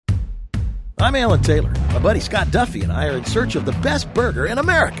I'm Alan Taylor. My buddy Scott Duffy and I are in search of the best burger in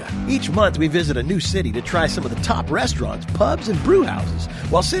America. Each month we visit a new city to try some of the top restaurants, pubs, and brew houses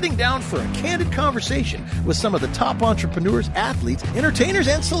while sitting down for a candid conversation with some of the top entrepreneurs, athletes, entertainers,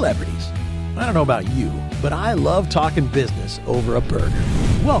 and celebrities. I don't know about you, but I love talking business over a burger.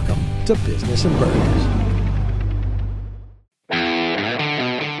 Welcome to Business and Burgers.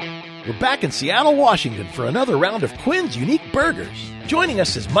 We're back in Seattle, Washington for another round of Quinn's Unique Burgers. Joining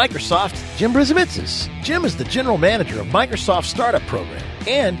us is Microsoft's Jim Brisimitzis. Jim is the general manager of Microsoft's startup program,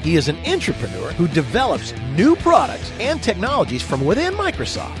 and he is an entrepreneur who develops new products and technologies from within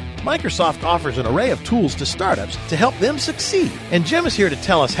Microsoft. Microsoft offers an array of tools to startups to help them succeed, and Jim is here to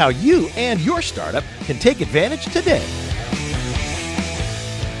tell us how you and your startup can take advantage today.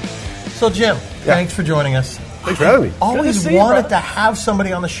 So Jim, thanks for joining us. Thanks for having me. Always wanted to have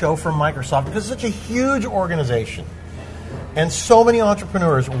somebody on the show from Microsoft because it's such a huge organization. And so many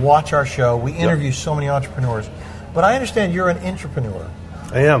entrepreneurs watch our show. We interview so many entrepreneurs. But I understand you're an entrepreneur.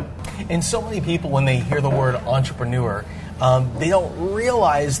 I am. And so many people, when they hear the word entrepreneur, they don't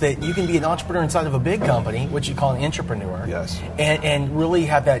realize that you can be an entrepreneur inside of a big company, which you call an entrepreneur. Yes. And really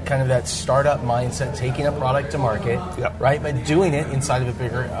have that kind of that startup mindset, taking a product to market, right? But doing it inside of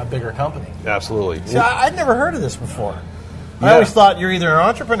a bigger company. Absolutely. See, I'd never heard of this before. I always thought you're either an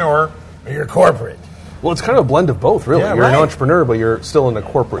entrepreneur or you're corporate. Well, it's kind of a blend of both, really. Yeah, you're an entrepreneur, but you're still in a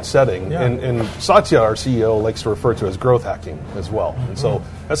corporate setting. Yeah. And Satya, our CEO, likes to refer to it as growth hacking as well. And so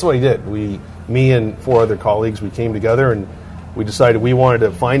that's what he did. Me and 4 other colleagues, we came together and we decided we wanted to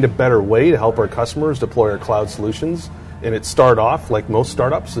find a better way to help our customers deploy our cloud solutions. And it started off, like most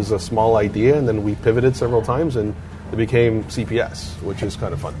startups, as a small idea, and then we pivoted several times, and it became CPS, which is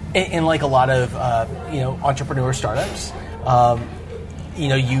kind of fun. And like a lot of entrepreneur startups,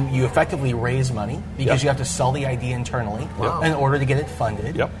 you effectively raise money because you have to sell the idea internally in order to get it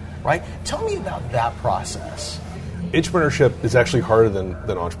funded. Yep. Right? Tell me about that process. Entrepreneurship is actually harder than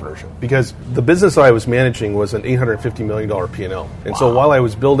entrepreneurship because the business I was managing was an $850 million P&L. And so while I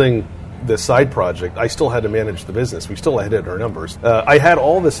was building this side project, I still had to manage the business. We still had to hit our numbers. I had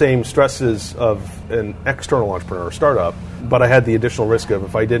all the same stresses of an external entrepreneur startup, but I had the additional risk of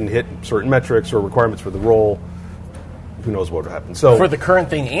if I didn't hit certain metrics or requirements for the role, who knows what would happen. So for the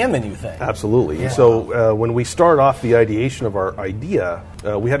current thing and the new thing. Absolutely. Yeah. So when we started off the ideation of our idea,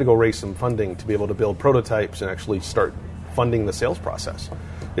 we had to go raise some funding to be able to build prototypes and actually start funding the sales process.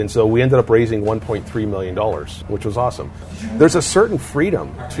 And so we ended up raising $1.3 million, which was awesome. There's a certain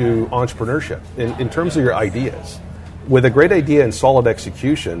freedom to entrepreneurship in terms of your ideas. With a great idea and solid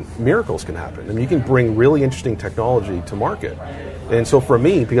execution, miracles can happen. I mean, you can bring really interesting technology to market. And so for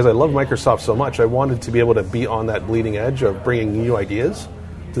me, because I love Microsoft so much, I wanted to be able to be on that bleeding edge of bringing new ideas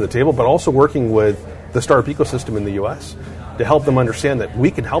to the table, but also working with the startup ecosystem in the U.S. to help them understand that we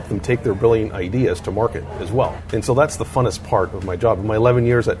can help them take their brilliant ideas to market as well. And so that's the funnest part of my job. In my 11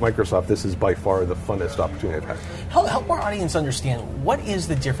 years at Microsoft, this is by far the funnest opportunity I've had. Help our audience understand, what is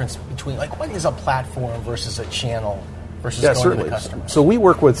the difference between, what is a platform versus a channel versus going to the customer? So we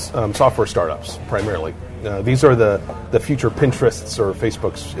work with software startups primarily. These are the future Pinterests or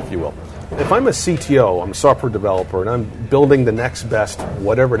Facebooks, if you will. If I'm a CTO, I'm a software developer, and I'm building the next best,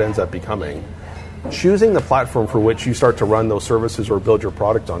 whatever it ends up becoming, choosing the platform for which you start to run those services or build your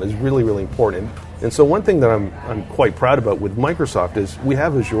product on is really, really important. And so one thing that I'm quite proud about with Microsoft is we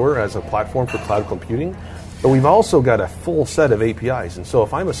have Azure as a platform for cloud computing, but we've also got a full set of APIs. And so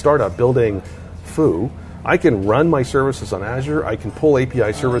if I'm a startup building Foo, I can run my services on Azure, I can pull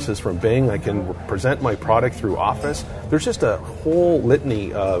API services from Bing, I can present my product through Office. There's just a whole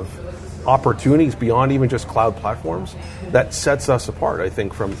litany of opportunities beyond even just cloud platforms that sets us apart, I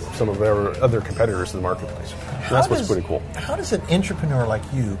think, from some of our other competitors in the marketplace. That's what's pretty cool. How does an entrepreneur like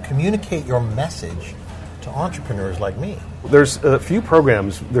you communicate your message to entrepreneurs like me? There's a few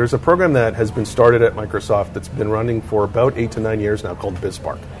programs. There's a program that has been started at Microsoft that's been running for about 8 to 9 years now called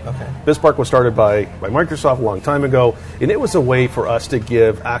BizSpark. Okay. BizSpark was started by Microsoft a long time ago, and it was a way for us to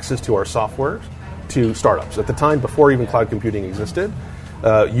give access to our software to startups. At the time, before even cloud computing existed,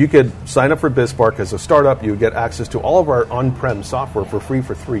 you could sign up for BizSpark as a startup. You would get access to all of our on-prem software for free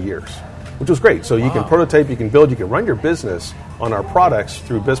for 3 years, which was great. So you can prototype, you can build, you can run your business on our products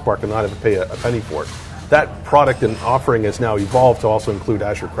through BizSpark and not have to pay a penny for it. That product and offering has now evolved to also include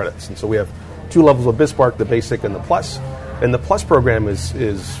Azure credits. And so we have 2 levels of BizSpark, the basic and the plus. And the plus program is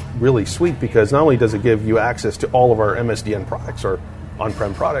really sweet because not only does it give you access to all of our MSDN products or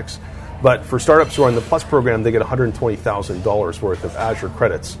on-prem products, but for startups who are in the plus program, they get $120,000 worth of Azure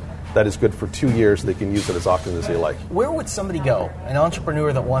credits. That is good for 2 years. They can use it as often as they like. Where would somebody go, an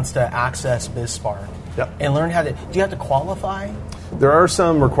entrepreneur that wants to access BizSpark, Yep. and learn how to. Do you have to qualify? There are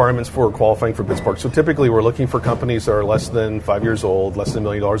some requirements for qualifying for BizSpark. So typically we're looking for companies that are less than 5 years old, less than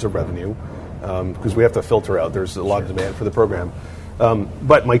 $1 million of revenue, because we have to filter out. There's a lot of demand for the program.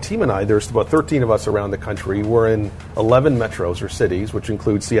 But my team and I, there's about 13 of us around the country. We're in 11 metros or cities, which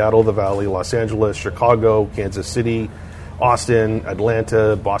include Seattle, the Valley, Los Angeles, Chicago, Kansas City, Austin,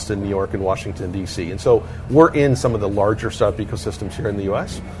 Atlanta, Boston, New York, and Washington, D.C. And so we're in some of the larger startup ecosystems here in the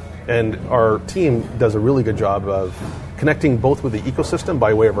U.S., and our team does a really good job of connecting both with the ecosystem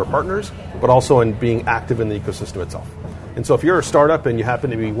by way of our partners, but also in being active in the ecosystem itself. And so if you're a startup and you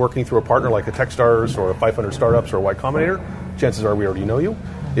happen to be working through a partner like a Techstars or a 500 Startups or a Y Combinator, chances are we already know you.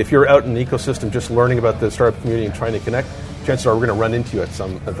 If you're out in the ecosystem just learning about the startup community and trying to connect, chances are we're going to run into you at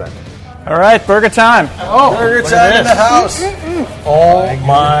some event. All right, burger time. Oh, burger time in the house. Oh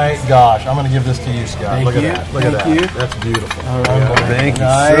my gosh! I'm going to give this to you, Scott. Thank Look you. at that. Look at Thank that. you. That's beautiful. All right. Thank you,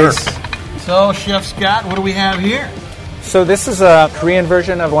 Nice. sir. So, Chef Scott, what do we have here? So this is a Korean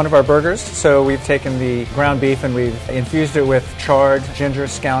version of one of our burgers. So we've taken the ground beef and we've infused it with chard, ginger,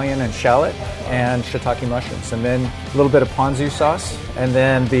 scallion, and shallot, and shiitake mushrooms. And then a little bit of ponzu sauce. And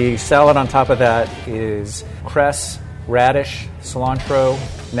then the salad on top of that is cress, radish, cilantro,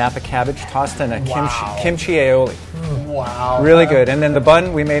 Napa cabbage tossed in a kimchi aioli. Wow. Really good. And then the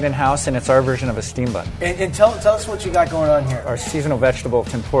bun we made in-house, and it's our version of a steam bun. And tell us what you got going on here. Our seasonal vegetable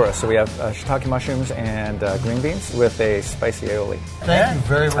tempura. So we have shiitake mushrooms and green beans with a spicy aioli. Thank you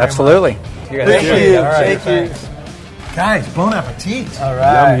very, very Absolutely. much. You guys Thank enjoy you. it. All right, Thank you. thanks. Guys, bon appetit. All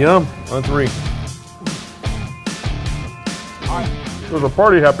right. Yum, on 3. There's a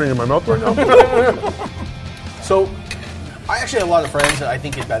party happening in my mouth right now. So, I actually have a lot of friends that I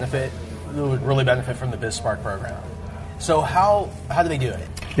think who would really benefit from the BizSpark program. So how do they do it?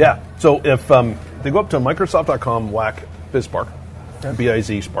 Yeah. So if they go up to Microsoft.com, whack BizSpark,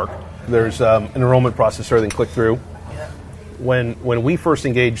 B-I-Z Spark, there's an enrollment process there they can click through. Yeah. When we first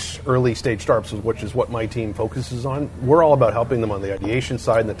engage early stage startups, which is what my team focuses on, we're all about helping them on the ideation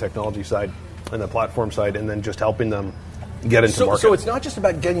side and the technology side and the platform side, and then just helping them get into market. So it's not just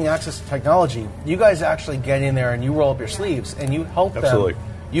about getting access to technology. You guys actually get in there and you roll up your sleeves and you help Absolutely. them.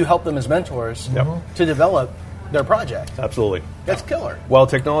 You help them as mentors Yep. to develop their project. Absolutely. That's killer. While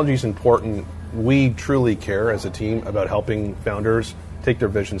technology is important, we truly care as a team about helping founders take their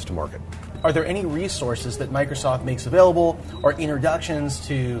visions to market. Are there any resources that Microsoft makes available or introductions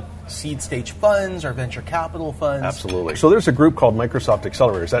to seed stage funds or venture capital funds? Absolutely. So there's a group called Microsoft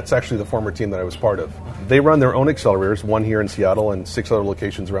Accelerators. That's actually the former team that I was part of. They run their own accelerators, one here in Seattle and 6 other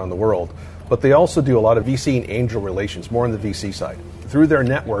locations around the world. But they also do a lot of VC and angel relations, more on the VC side. Through their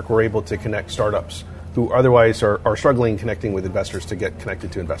network, we're able to connect startups who otherwise are struggling connecting with investors to get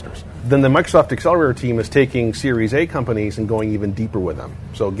connected to investors. Then the Microsoft Accelerator team is taking Series A companies and going even deeper with them.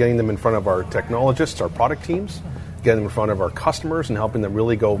 So getting them in front of our technologists, our product teams, getting them in front of our customers and helping them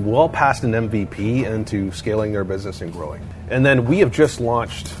really go well past an MVP into scaling their business and growing. And then we have just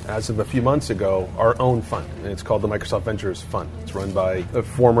launched, as of a few months ago, our own fund. And it's called the Microsoft Ventures Fund. It's run by a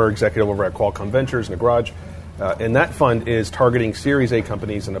former executive over at Qualcomm Ventures, Nagraj. And that fund is targeting Series A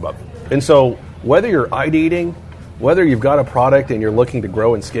companies and above. And so whether you're ideating, whether you've got a product and you're looking to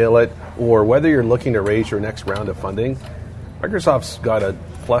grow and scale it, or whether you're looking to raise your next round of funding, Microsoft's got a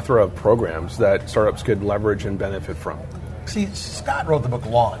plethora of programs that startups could leverage and benefit from. See, Scott wrote the book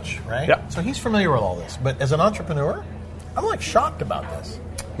Launch, right? Yeah. So he's familiar with all this. But as an entrepreneur, I'm like shocked about this.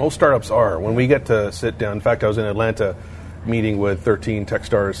 Most startups are. When we get to sit down, in fact, I was in Atlanta meeting with 13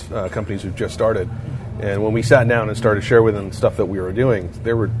 Techstars companies who've just started. And when we sat down and started to share with them stuff that we were doing,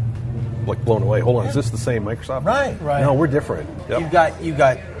 they were like blown away. Hold on, is this the same Microsoft? Right. No, we're different. Yep. You've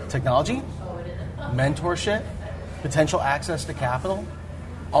got technology, mentorship, potential access to capital,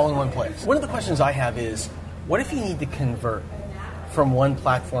 all in one place. One of the questions I have is, what if you need to convert from one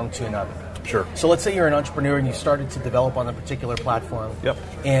platform to another? Sure. So let's say you're an entrepreneur and you started to develop on a particular platform. Yep.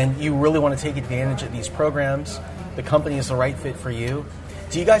 And you really want to take advantage of these programs. The company is the right fit for you.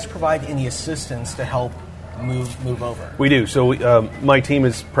 Do you guys provide any assistance to help move over? We do. So my team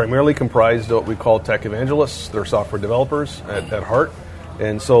is primarily comprised of what we call tech evangelists. They're software developers at heart.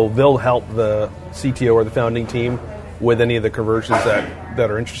 And so they'll help the CTO or the founding team with any of the conversions that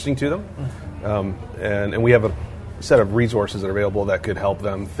are interesting to them. And we have a set of resources that are available that could help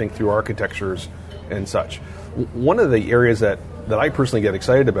them think through architectures and such. One of the areas that I personally get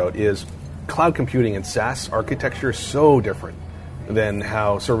excited about is cloud computing and SaaS architecture is so different than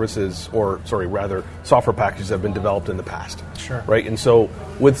how software packages have been developed in the past. Sure. Right? And so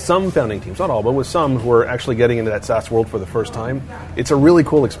with some founding teams, not all, but with some who are actually getting into that SaaS world for the first time, it's a really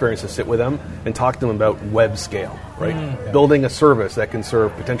cool experience to sit with them and talk to them about web scale, right? Building a service that can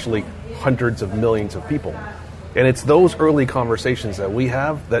serve potentially hundreds of millions of people. And it's those early conversations that we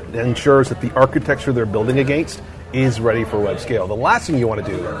have that ensures that the architecture they're building against is ready for web scale. The last thing you want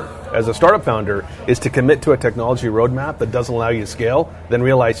to do as a startup founder is to commit to a technology roadmap that doesn't allow you to scale, then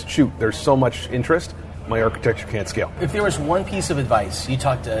realize, shoot, there's so much interest, my architecture can't scale. If there was one piece of advice, you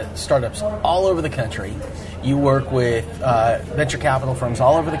talk to startups all over the country, you work with venture capital firms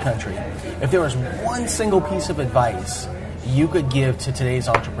all over the country. If there was one single piece of advice you could give to today's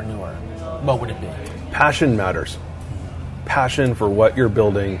entrepreneur, what would it be? Passion matters. Passion for what you're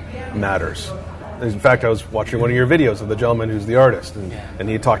building matters. In fact, I was watching one of your videos of the gentleman who's the artist, and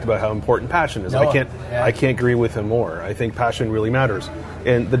he talked about how important passion is. Noah. I can't agree with him more. I think passion really matters.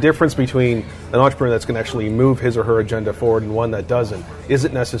 And the difference between an entrepreneur that's going to actually move his or her agenda forward and one that doesn't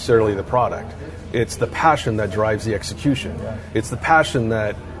isn't necessarily the product. It's the passion that drives the execution. It's the passion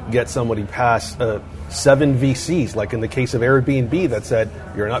that gets somebody past 7 VCs, like in the case of Airbnb, that said,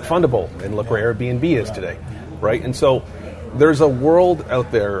 you're not fundable, and look where Airbnb is today, right? And so there's a world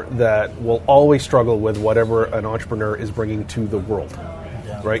out there that will always struggle with whatever an entrepreneur is bringing to the world,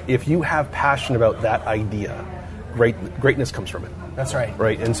 right? If you have passion about that idea, greatness comes from it. That's right.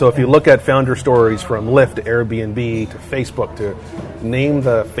 Right, and so if you look at founder stories from Lyft to Airbnb to Facebook to name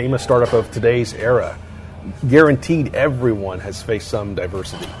the famous startup of today's era, guaranteed everyone has faced some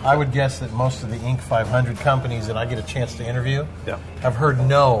diversity. I would guess that most of the Inc. 500 companies that I get a chance to interview Yeah. have heard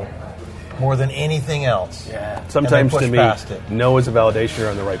no more than anything else. Yeah. Sometimes And they to push past it. me, no is a validation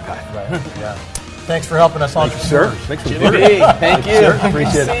you're on the right path. Right. Yeah. Thanks for helping us, Sir, entrepreneurs. thanks for the Jimmy burger. B, thank you. Sir,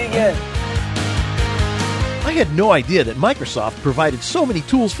 appreciate See it. you again. I had no idea that Microsoft provided so many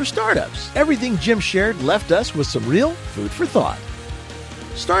tools for startups. Everything Jim shared left us with some real food for thought.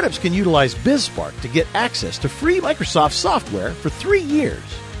 Startups can utilize BizSpark to get access to free Microsoft software for 3 years.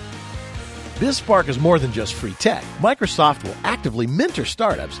 BizSpark is more than just free tech. Microsoft will actively mentor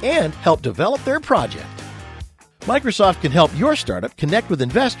startups and help develop their project. Microsoft can help your startup connect with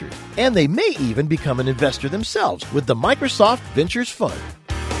investors, and they may even become an investor themselves with the Microsoft Ventures Fund.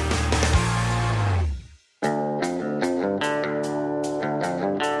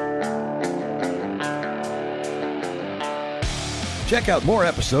 Check out more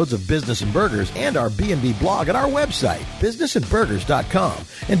episodes of Business and Burgers and our B&B blog at our website, businessandburgers.com.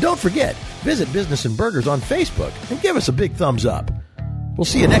 And don't forget, visit Business and Burgers on Facebook and give us a big thumbs up. We'll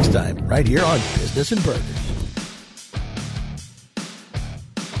see you next time right here on Business and Burgers.